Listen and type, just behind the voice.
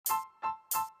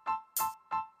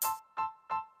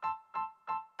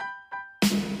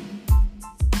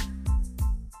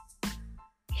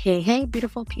Hey, hey,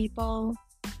 beautiful people.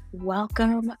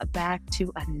 Welcome back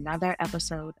to another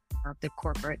episode of the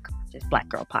Corporate Conscious Black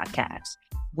Girl podcast,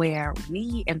 where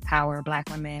we empower Black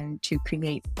women to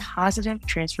create positive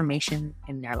transformation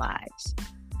in their lives.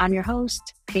 I'm your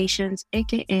host, Patience,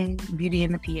 aka Beauty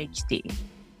and the PhD.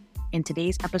 In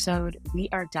today's episode, we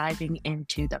are diving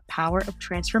into the power of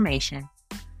transformation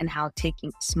and how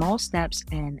taking small steps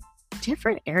in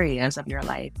different areas of your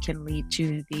life can lead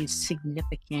to these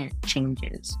significant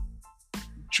changes.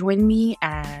 Join me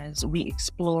as we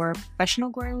explore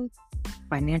professional growth,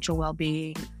 financial well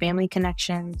being, family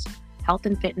connections, health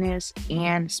and fitness,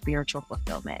 and spiritual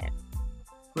fulfillment.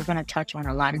 We're going to touch on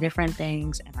a lot of different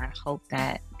things, and I hope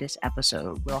that this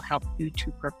episode will help you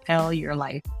to propel your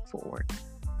life forward.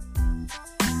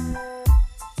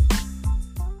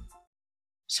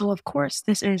 So, of course,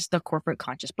 this is the Corporate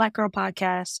Conscious Black Girl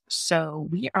podcast. So,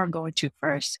 we are going to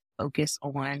first focus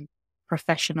on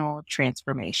professional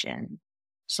transformation.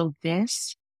 So,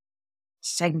 this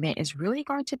segment is really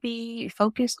going to be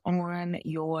focused on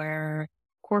your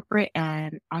corporate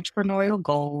and entrepreneurial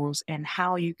goals and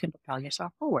how you can propel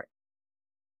yourself forward.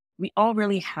 We all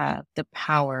really have the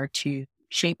power to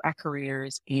shape our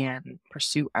careers and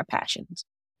pursue our passions.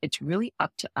 It's really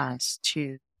up to us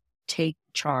to take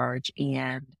charge.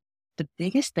 And the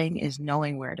biggest thing is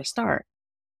knowing where to start.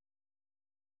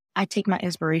 I take my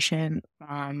inspiration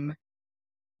from,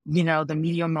 the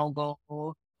media mogul,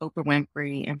 Oprah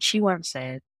Winfrey, and she once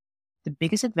said, the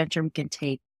biggest adventure we can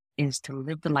take is to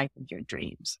live the life of your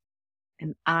dreams.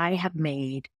 And I have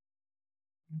made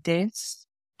this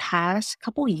past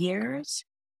couple years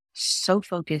so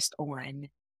focused on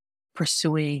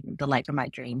pursuing the life of my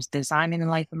dreams, designing the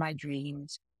life of my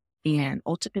dreams, and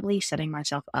ultimately setting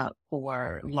myself up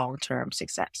for long-term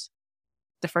success.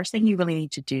 The first thing you really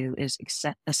need to do is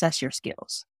assess your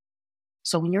skills.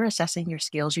 So when you're assessing your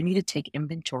skills, you need to take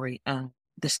inventory of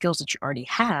the skills that you already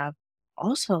have,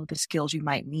 also the skills you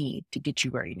might need to get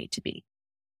you where you need to be.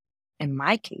 In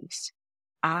my case,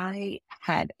 I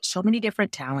had so many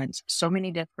different talents, so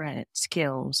many different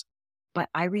skills, but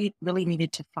I really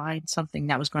needed to find something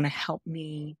that was going to help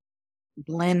me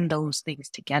blend those things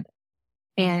together.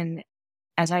 And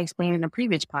as I explained in a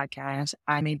previous podcast,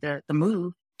 I made the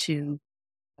move to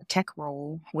a tech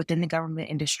role within the government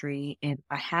industry, and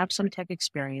I have some tech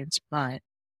experience, but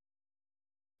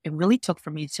it really took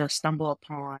for me to stumble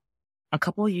upon a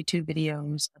couple of YouTube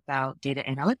videos about data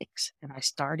analytics. And I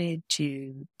started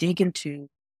to dig into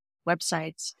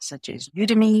websites such as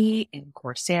Udemy and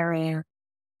Coursera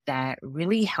that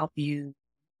really help you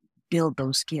build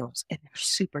those skills. And they're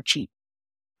super cheap.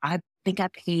 I think I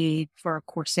paid for a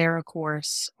Coursera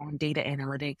course on data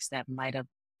analytics that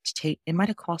it might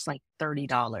have cost like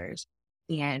 $30.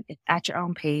 And it's at your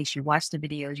own pace. You watch the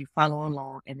videos, you follow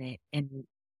along, and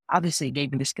obviously it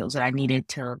gave me the skills that I needed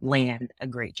to land a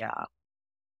great job.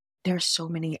 There's so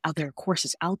many other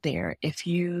courses out there. If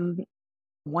you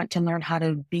want to learn how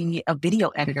to be a video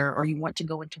editor or you want to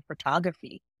go into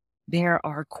photography, there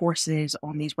are courses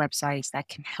on these websites that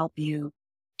can help you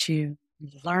to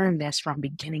learn this from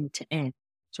beginning to end.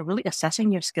 So really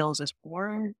assessing your skills is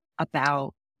more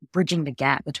about bridging the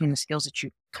gap between the skills that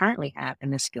you currently have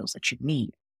and the skills that you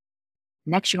need.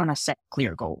 Next, you're going to set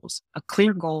clear goals. A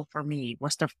clear goal for me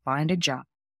was to find a job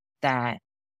that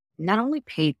not only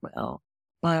paid well,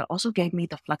 but also gave me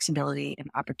the flexibility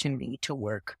and opportunity to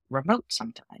work remote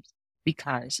sometimes,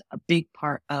 because a big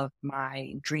part of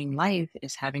my dream life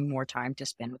is having more time to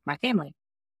spend with my family.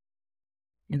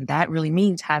 And that really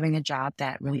means having a job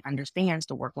that really understands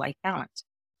the work-life balance.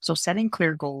 So setting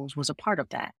clear goals was a part of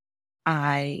that.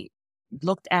 I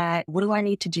looked at, what do I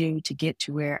need to do to get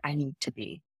to where I need to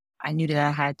be? I knew that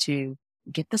I had to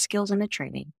get the skills and the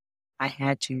training. I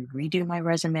had to redo my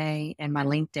resume and my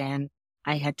LinkedIn.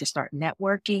 I had to start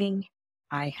networking.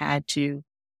 I had to,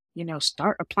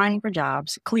 start applying for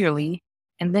jobs clearly.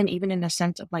 And then even in the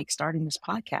sense of like starting this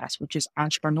podcast, which is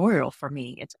entrepreneurial for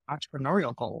me, it's an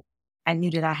entrepreneurial goal. I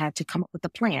knew that I had to come up with a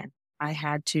plan. I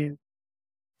had to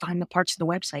find the parts of the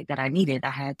website that I needed. I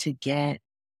had to get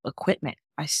equipment.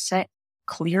 I set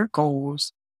clear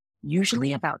goals,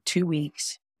 usually about 2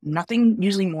 weeks, nothing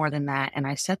usually more than that. And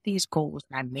I set these goals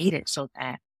and I made it so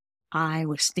that I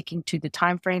was sticking to the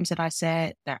timeframes that I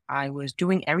set, that I was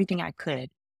doing everything I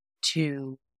could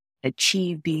to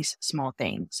achieve these small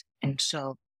things. And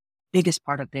so biggest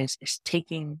part of this is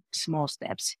taking small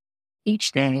steps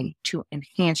each day to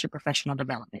enhance your professional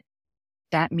development.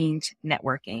 That means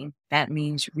networking. That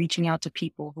means reaching out to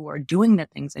people who are doing the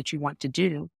things that you want to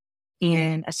do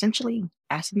and essentially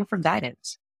asking them for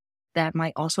guidance. That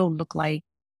might also look like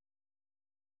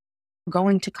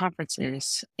Going to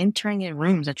conferences, entering in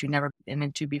rooms that you've never been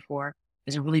into before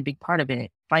is a really big part of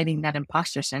it. Fighting that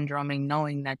imposter syndrome and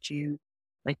knowing that you're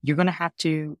going to have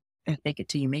to fake it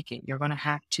till you make it. You're going to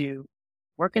have to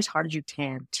work as hard as you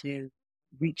can to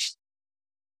reach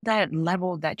that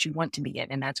level that you want to be at.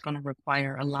 And that's going to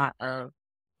require a lot of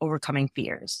overcoming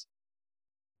fears.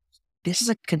 This is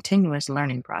a continuous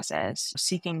learning process,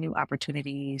 seeking new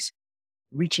opportunities,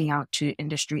 reaching out to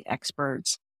industry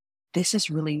experts. This is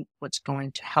really what's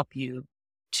going to help you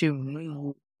to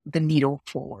move the needle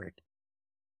forward.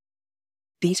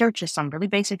 These are just some really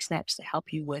basic steps to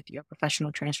help you with your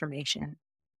professional transformation.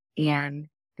 And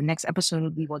the next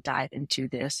episode, we will dive into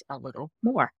this a little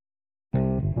more.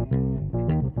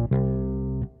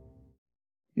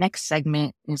 Next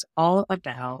segment is all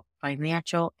about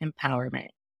financial empowerment.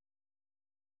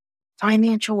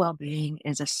 Financial well-being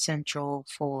is essential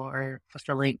for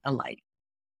fulfilling a life,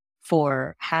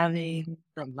 for having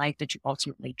the life that you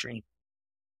ultimately dream.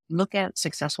 Look at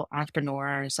successful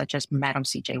entrepreneurs such as Madam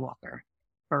C.J. Walker,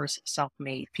 first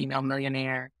self-made female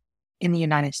millionaire in the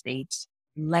United States,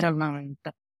 let alone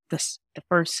the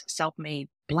first self-made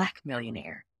Black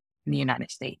millionaire in the United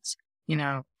States.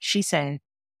 She said,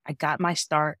 I got my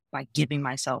start by giving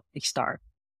myself a start.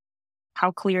 How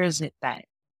clear is it that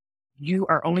you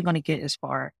are only going to get as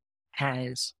far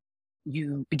as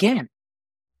you began?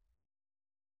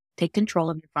 Take control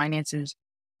of your finances.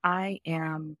 I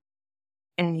am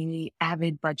an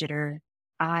avid budgeter.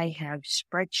 I have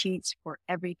spreadsheets for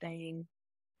everything.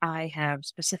 I have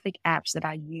specific apps that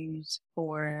I use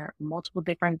for multiple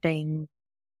different things.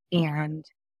 And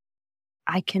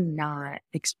I cannot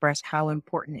express how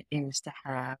important it is to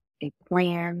have a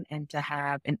plan and to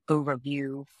have an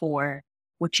overview for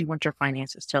what you want your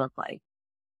finances to look like.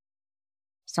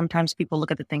 Sometimes people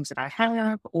look at the things that I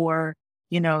have or,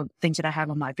 things that I have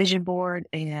on my vision board,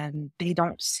 and they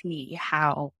don't see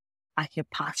how I could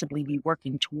possibly be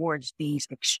working towards these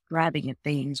extravagant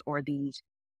things or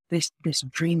this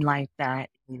dream life that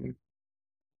is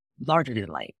larger than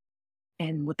life.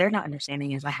 And what they're not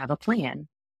understanding is I have a plan.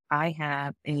 I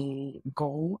have a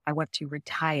goal. I want to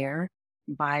retire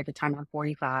by the time I'm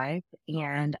 45,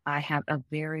 and I have a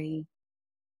very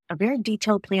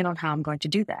detailed plan on how I'm going to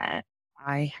do that.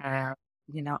 I have,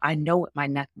 I know what my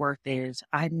net worth is.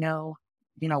 I know,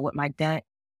 what my debt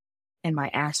and my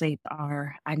assets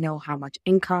are. I know how much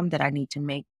income that I need to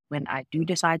make when I do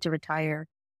decide to retire.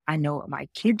 I know what my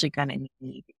kids are going to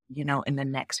need, in the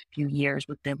next few years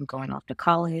with them going off to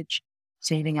college,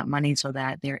 saving up money so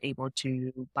that they're able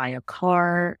to buy a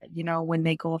car, when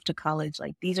they go off to college.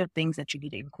 Like, these are things that you need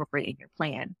to incorporate in your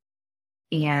plan.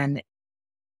 And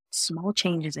small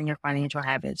changes in your financial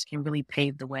habits can really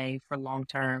pave the way for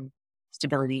long-term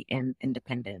stability and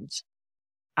independence.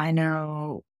 I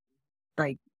know,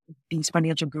 like, these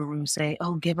financial gurus say,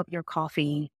 oh, give up your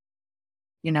coffee,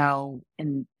 and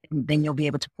then you'll be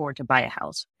able to afford to buy a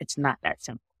house. It's not that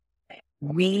simple.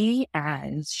 We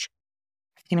as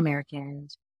African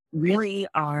Americans really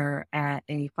are at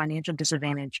a financial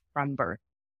disadvantage from birth.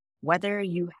 Whether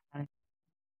you have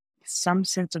some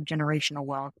sense of generational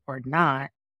wealth or not,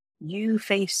 you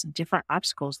face different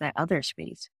obstacles that others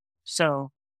face.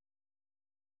 So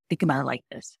think about it like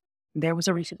this. There was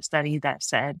a recent study that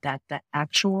said that the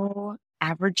actual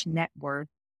average net worth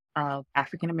of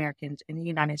African Americans in the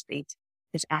United States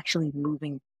is actually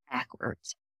moving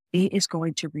backwards. It is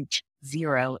going to reach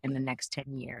zero in the next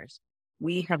 10 years.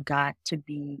 We have got to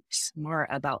be smart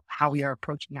about how we are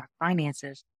approaching our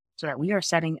finances so that we are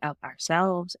setting up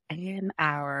ourselves and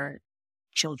our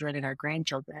children and our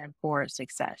grandchildren for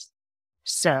success.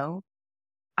 So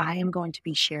I am going to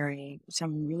be sharing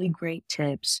some really great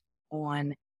tips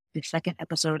on the second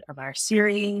episode of our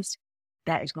series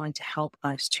that is going to help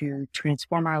us to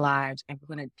transform our lives. And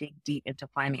we're going to dig deep into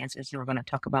finances, and we're going to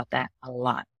talk about that a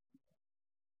lot.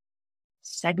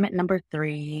 Segment number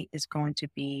 3 is going to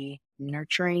be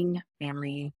nurturing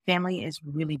family. Family is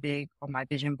really big on my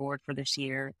vision board for this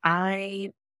year.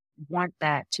 I want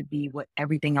that to be what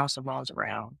everything else revolves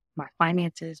around. My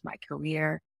finances, my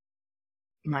career,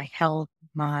 my health,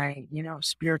 my,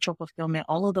 spiritual fulfillment,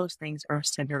 all of those things are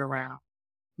centered around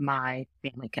my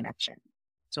family connection.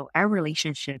 So our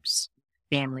relationships,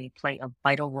 family, play a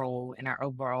vital role in our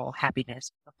overall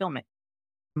happiness and fulfillment.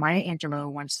 Maya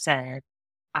Angelou once said,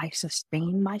 I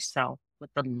sustain myself with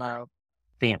the love of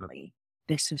family.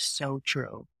 This is so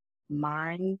true.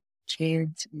 My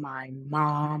kids, my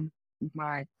mom,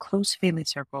 my close family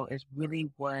circle is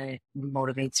really what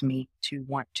motivates me to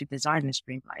want to design this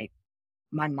dream life.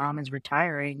 My mom is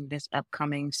retiring this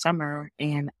upcoming summer,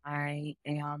 and I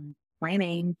am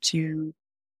planning to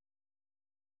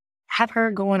have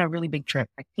her go on a really big trip.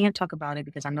 I can't talk about it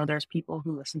because I know there's people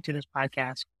who listen to this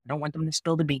podcast. I don't want them to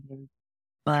spill the beans,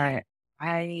 but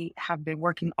I have been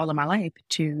working all of my life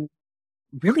to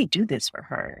really do this for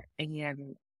her.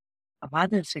 And a lot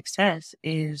of the success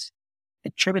is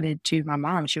attributed to my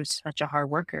mom. She was such a hard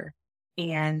worker.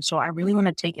 And so I really want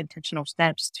to take intentional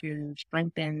steps to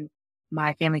strengthen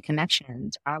my family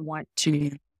connections. I want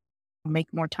to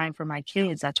make more time for my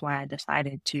kids. That's why I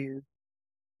decided to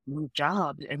move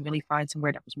jobs and really find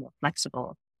somewhere that was more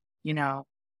flexible. You know,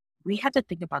 we have to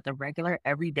think about the regular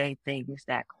everyday things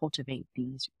that cultivate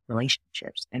these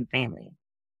relationships and family.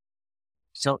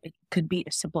 So it could be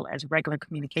as simple as regular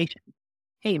communication.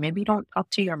 Hey, maybe you don't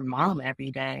talk to your mom every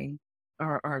day,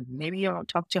 or maybe you don't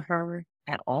talk to her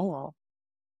at all,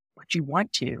 but you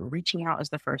want to. Reaching out is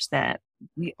the first step.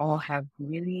 We all have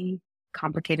really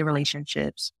complicated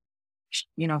relationships,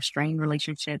 strained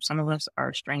relationships. Some of us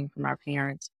are strained from our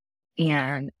parents.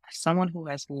 And someone who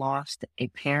has lost a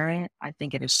parent, I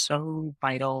think it is so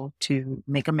vital to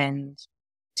make amends,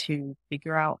 to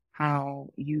figure out how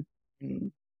you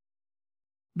can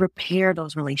repair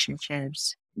those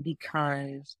relationships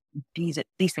because these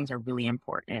things are really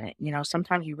important.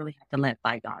 Sometimes you really have to let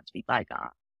bygones be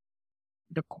bygones.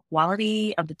 The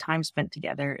quality of the time spent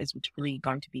together is what's really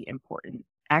going to be important.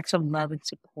 Acts of love and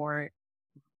support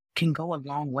can go a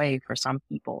long way for some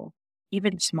people.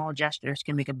 Even small gestures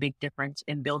can make a big difference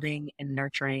in building and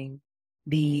nurturing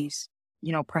these,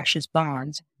 precious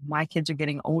bonds. My kids are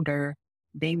getting older.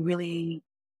 They really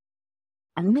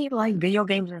only like video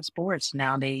games and sports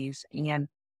nowadays. And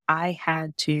I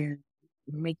had to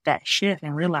make that shift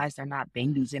and realize they're not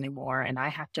babies anymore. And I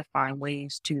have to find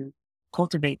ways to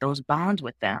cultivate those bonds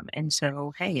with them. And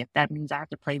so, hey, if that means I have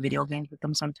to play video games with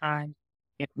them sometimes,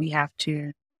 if we have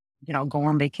to, go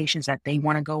on vacations that they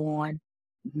want to go on,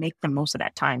 make the most of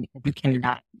that time because you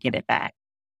cannot get it back.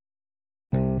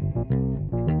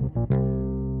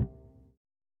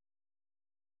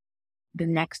 The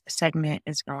next segment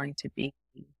is going to be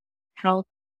health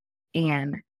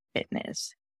and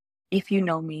fitness. If you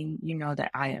know me, you know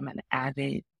that I am an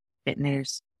avid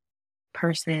fitness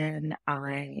person.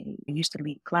 I used to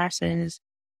lead classes.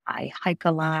 I hike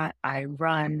a lot. I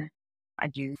run. I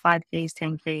do 5Ks,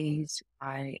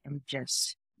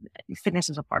 10Ks. Fitness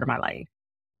is a part of my life.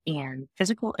 And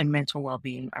physical and mental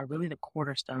well-being are really the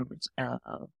cornerstones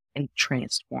of a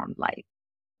transformed life.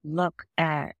 Look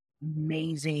at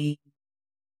amazing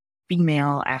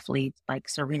female athletes like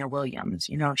Serena Williams.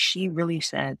 She really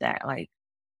said that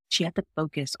she had to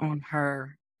focus on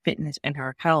her fitness and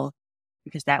her health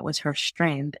because that was her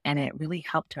strength. And it really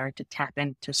helped her to tap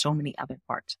into so many other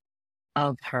parts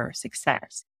of her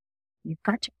success. You've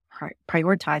got to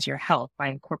prioritize your health by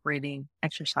incorporating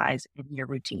exercise in your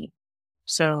routine.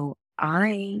 So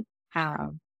I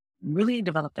have really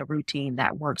developed a routine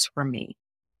that works for me.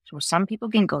 So some people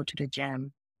can go to the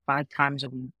gym 5 times a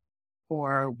week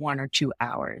for 1 or 2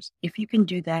 hours. If you can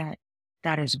do that,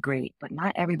 that is great. But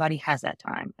not everybody has that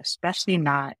time, especially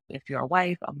not if you're a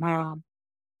wife, a mom,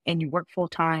 and you work full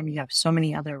time. You have so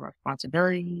many other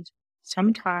responsibilities.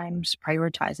 Sometimes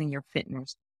prioritizing your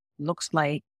fitness looks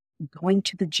like going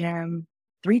to the gym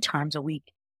 3 times a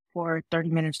week for 30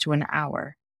 minutes to an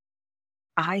hour.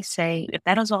 I say if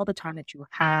that is all the time that you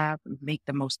have, make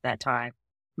the most of that time.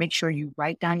 Make sure you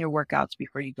write down your workouts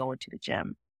before you go into the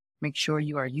gym. Make sure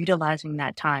you are utilizing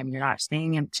that time. You're not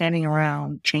standing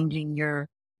around changing your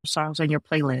songs on your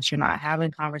playlist. You're not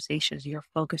having conversations. You're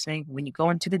focusing. When you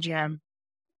go into the gym,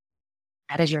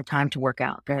 that is your time to work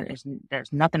out. There's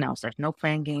nothing else. There's no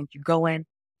playing games. You go in,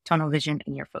 tunnel vision,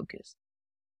 and you're focused.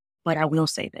 But I will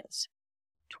say this,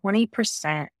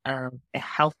 20% of a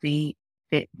healthy,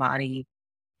 fit body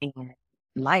and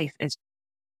life is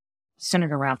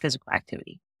centered around physical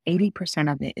activity.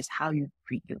 80% of it is how you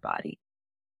treat your body.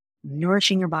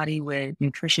 Nourishing your body with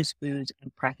nutritious foods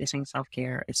and practicing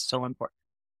self-care is so important.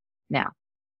 Now,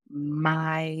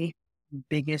 my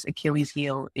biggest Achilles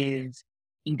heel is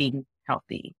eating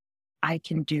healthy. I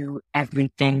can do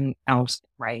everything else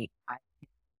right. I can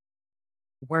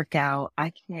work out.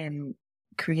 I can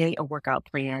create a workout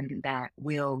plan that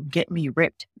will get me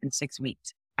ripped in 6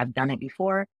 weeks. I've done it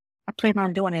before. I plan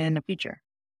on doing it in the future,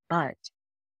 but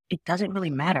it doesn't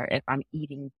really matter if I'm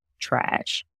eating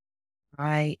trash.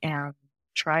 I am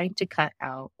trying to cut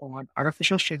out on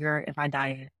artificial sugar in my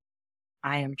diet.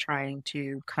 I am trying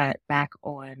to cut back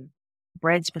on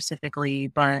bread specifically,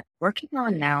 but working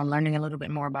on now learning a little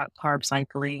bit more about carb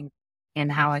cycling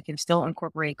and how I can still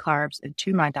incorporate carbs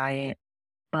into my diet,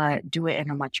 but do it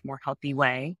in a much more healthy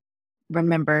way.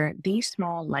 Remember, these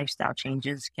small lifestyle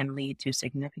changes can lead to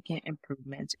significant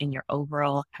improvements in your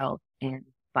overall health and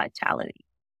vitality.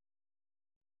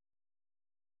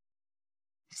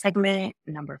 Segment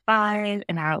number 5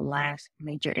 and our last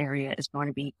major area is going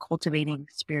to be cultivating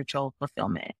spiritual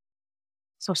fulfillment.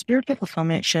 So spiritual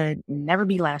fulfillment should never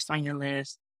be last on your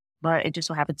list, but it just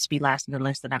so happens to be last on the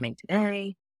list that I made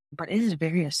today. But it is a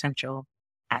very essential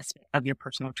aspect of your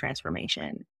personal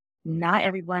transformation. Not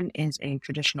everyone is a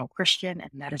traditional Christian,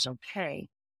 and that is okay.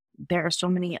 There are so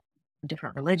many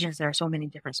different religions, there are so many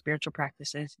different spiritual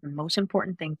practices. The most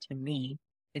important thing to me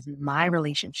is my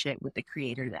relationship with the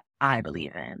creator that I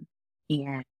believe in.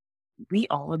 And we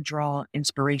all draw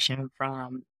inspiration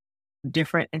from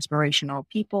different inspirational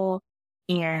people.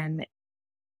 And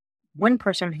one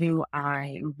person who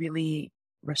I really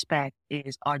respect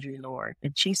is Audre Lorde.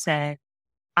 And she said,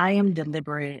 I am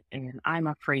deliberate and I'm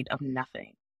afraid of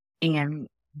nothing. And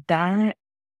that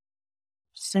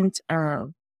sense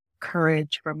of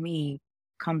courage for me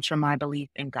comes from my belief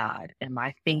in God and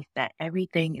my faith that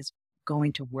everything is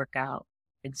going to work out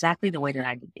exactly the way that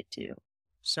I need it to.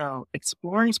 So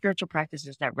exploring spiritual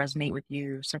practices that resonate with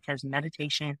you, such as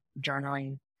meditation,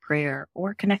 journaling, prayer,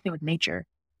 or connecting with nature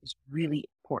is really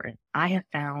important. I have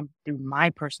found through my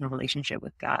personal relationship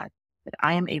with God that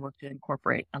I am able to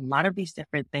incorporate a lot of these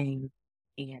different things,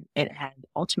 and it has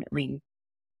ultimately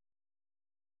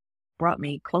brought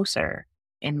me closer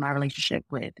in my relationship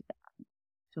with God.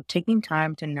 So taking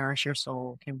time to nourish your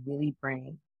soul can really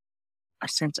bring a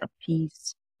sense of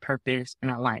peace, purpose, and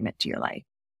alignment to your life.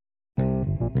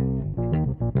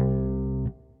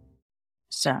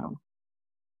 So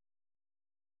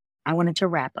I wanted to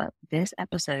wrap up this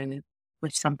episode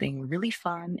with something really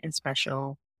fun and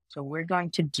special. So we're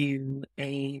going to do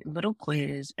a little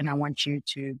quiz, and I want you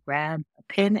to grab a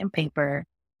pen and paper,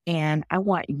 and I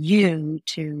want you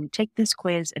to take this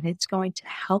quiz, and it's going to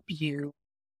help you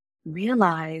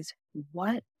realize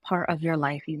what part of your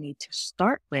life you need to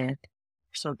start with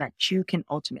so that you can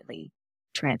ultimately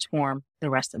transform the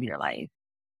rest of your life.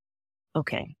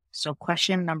 Okay, so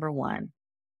question number 1.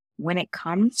 When it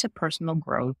comes to personal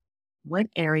growth, what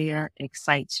area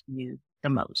excites you the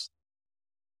most?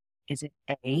 Is it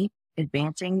A,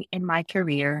 advancing in my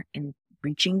career and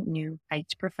reaching new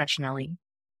heights professionally?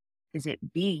 Is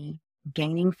it B,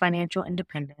 gaining financial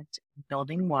independence and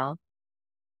building wealth?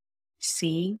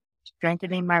 C,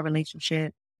 strengthening my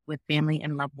relationship with family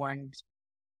and loved ones?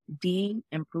 D,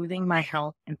 improving my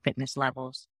health and fitness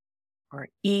levels? Or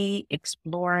E,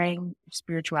 exploring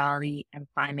spirituality and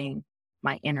finding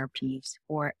my inner peace?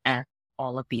 Or F,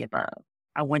 all of the above?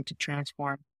 I want to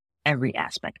transform every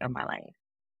aspect of my life.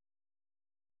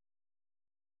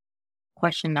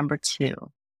 Question number 2.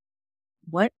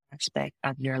 What aspect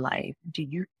of your life do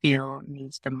you feel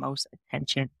needs the most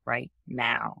attention right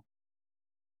now?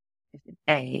 Is it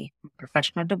A,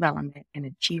 professional development and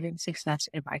achieving success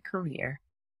in my career?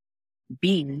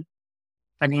 B,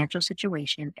 financial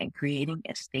situation and creating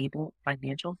a stable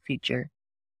financial future?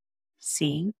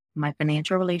 C, my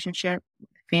financial relationship with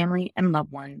family and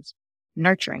loved ones,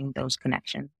 nurturing those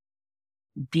connections?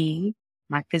 D,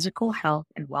 my physical health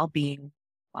and well-being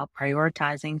while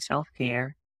prioritizing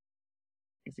self-care?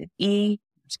 Is it E,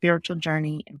 spiritual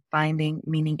journey and finding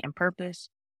meaning and purpose?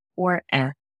 Or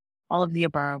F, all of the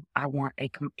above? I want a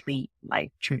complete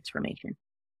life transformation.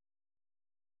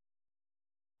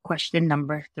 Question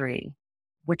number 3.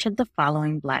 Which of the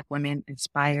following Black women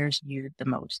inspires you the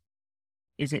most?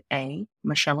 Is it A,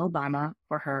 Michelle Obama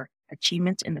for her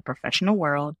achievements in the professional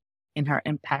world and her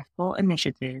impactful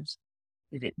initiatives?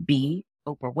 Is it B,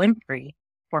 Oprah Winfrey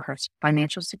for her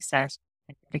financial success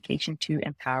and dedication to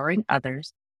empowering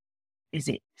others? Is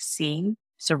it C,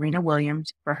 Serena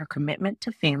Williams for her commitment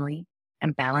to family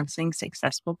and balancing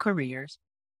successful careers?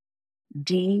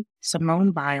 D,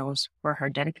 Simone Biles for her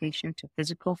dedication to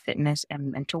physical fitness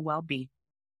and mental well-being?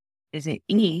 Is it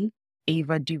E,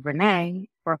 Ava DuVernay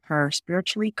for her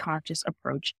spiritually conscious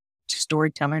approach to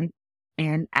storytelling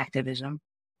and activism?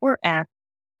 Or F,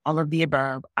 all of the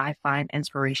above? I find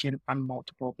inspiration from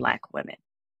multiple Black women.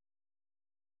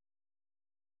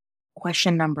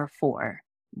 Question number 4.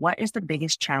 What is the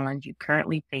biggest challenge you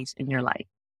currently face in your life?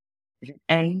 Is it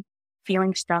A,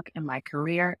 feeling stuck in my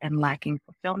career and lacking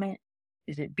fulfillment?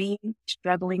 Is it B,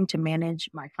 struggling to manage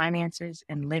my finances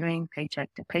and living paycheck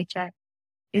to paycheck?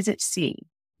 Is it C,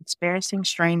 experiencing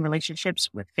strained relationships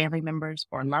with family members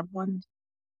or loved ones?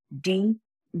 D,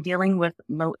 dealing with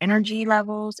low energy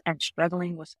levels and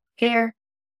struggling with self-care?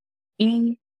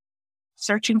 E,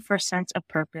 searching for a sense of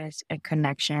purpose and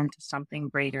connection to something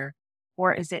greater?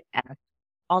 Or is it F,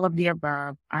 all of the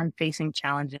above? I'm facing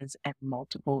challenges in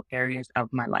multiple areas of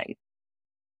my life.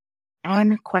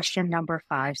 And question number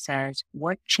 5 says,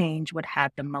 what change would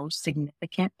have the most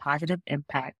significant positive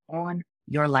impact on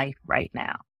your life right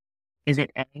now? Is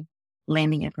it A,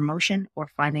 landing a promotion or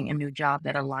finding a new job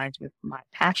that aligns with my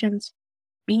passions.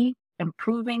 B,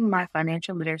 improving my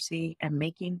financial literacy and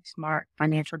making smart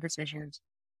financial decisions.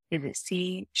 Is it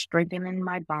C, strengthening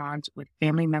my bonds with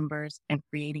family members and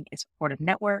creating a supportive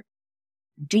network?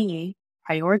 D,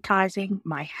 prioritizing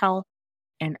my health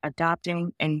and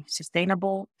adopting a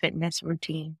sustainable fitness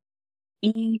routine.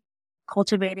 E,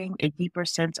 cultivating a deeper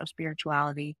sense of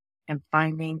spirituality and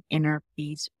finding inner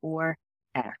peace. Or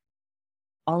F,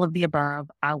 all of the above.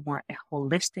 I want a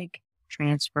holistic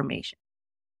transformation.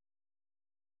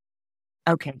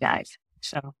 Okay, guys,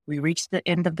 so we reached the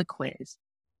end of the quiz.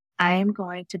 I am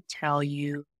going to tell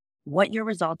you what your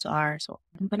results are. So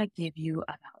I'm going to give you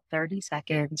about 30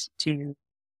 seconds to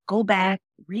go back,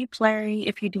 replay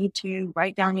if you need to,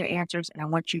 write down your answers, and I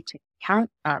want you to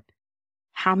count up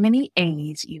how many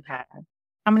A's you have,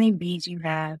 how many B's you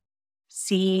have,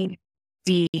 C,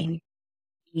 D,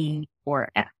 E, or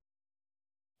F.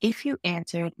 If you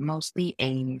answered mostly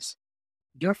A's,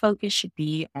 your focus should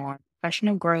be on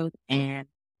professional growth and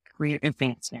career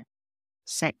advancement.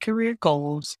 Set career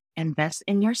goals, invest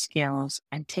in your skills,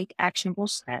 and take actionable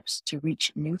steps to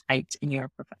reach new heights in your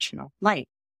professional life.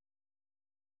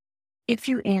 If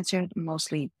you answered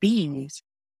mostly B's,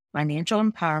 financial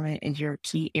empowerment is your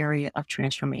key area of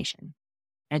transformation.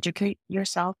 Educate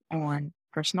yourself on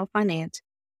personal finance,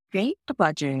 create a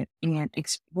budget, and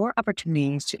explore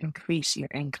opportunities to increase your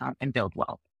income and build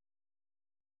wealth.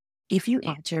 If you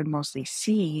answered mostly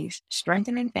C's,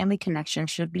 strengthening family connections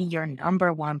should be your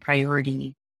number one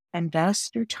priority.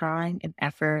 Invest your time and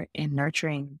effort in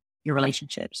nurturing your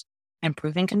relationships,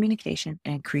 improving communication,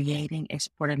 and creating a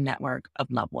supportive network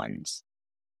of loved ones.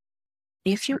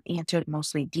 If you answered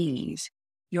mostly D's,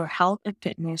 your health and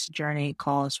fitness journey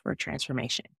calls for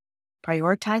transformation.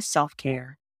 Prioritize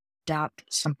self-care, adopt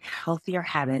some healthier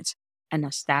habits, and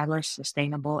establish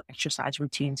sustainable exercise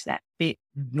routines that fit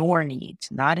your needs,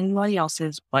 not anybody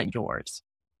else's, but yours.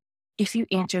 If you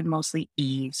answered mostly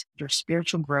E's, your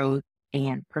spiritual growth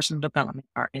and personal development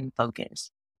are in focus.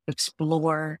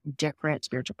 Explore different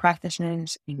spiritual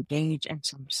practices, engage in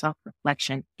some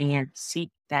self-reflection, and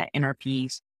seek that inner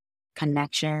peace,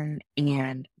 connection,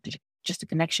 and just a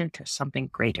connection to something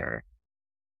greater.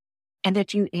 And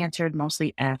if you answered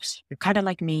mostly F's, you're kind of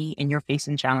like me and you're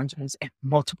facing challenges in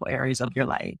multiple areas of your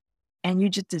life. And you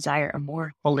just desire a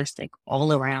more holistic,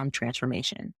 all around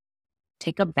transformation.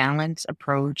 Take a balanced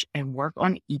approach and work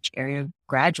on each area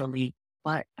gradually,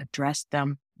 but address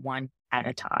them one at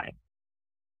a time.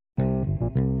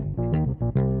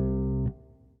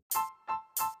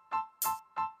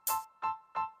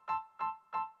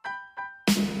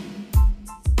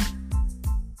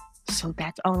 So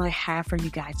that's all I have for you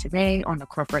guys today on the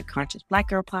Corporate Conscious Black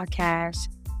Girl podcast.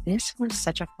 This was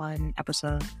such a fun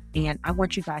episode, and I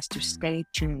want you guys to stay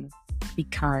tuned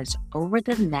because over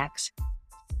the next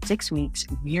 6 weeks,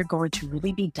 we are going to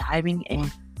really be diving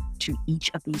into each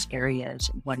of these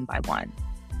areas one by one.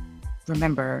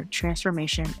 Remember,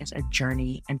 transformation is a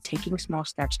journey, and taking small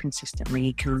steps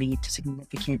consistently can lead to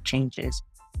significant changes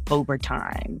over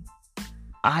time.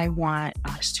 I want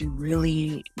us to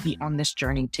really be on this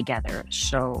journey together.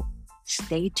 So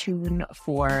stay tuned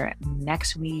for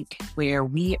next week, where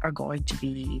we are going to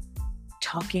be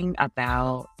talking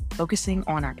about focusing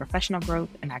on our professional growth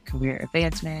and our career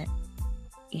advancement.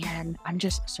 And I'm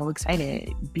just so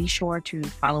excited. Be sure to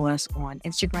follow us on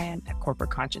Instagram at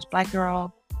Corporate Conscious Black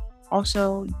Girl.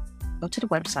 Also, go to the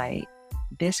website.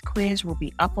 This quiz will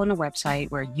be up on the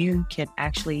website where you can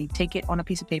actually take it on a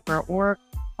piece of paper or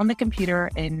on the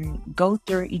computer and go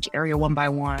through each area one by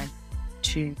one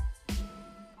to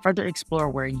further explore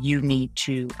where you need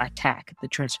to attack the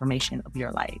transformation of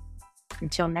your life.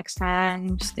 Until next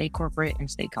time, stay corporate and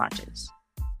stay conscious.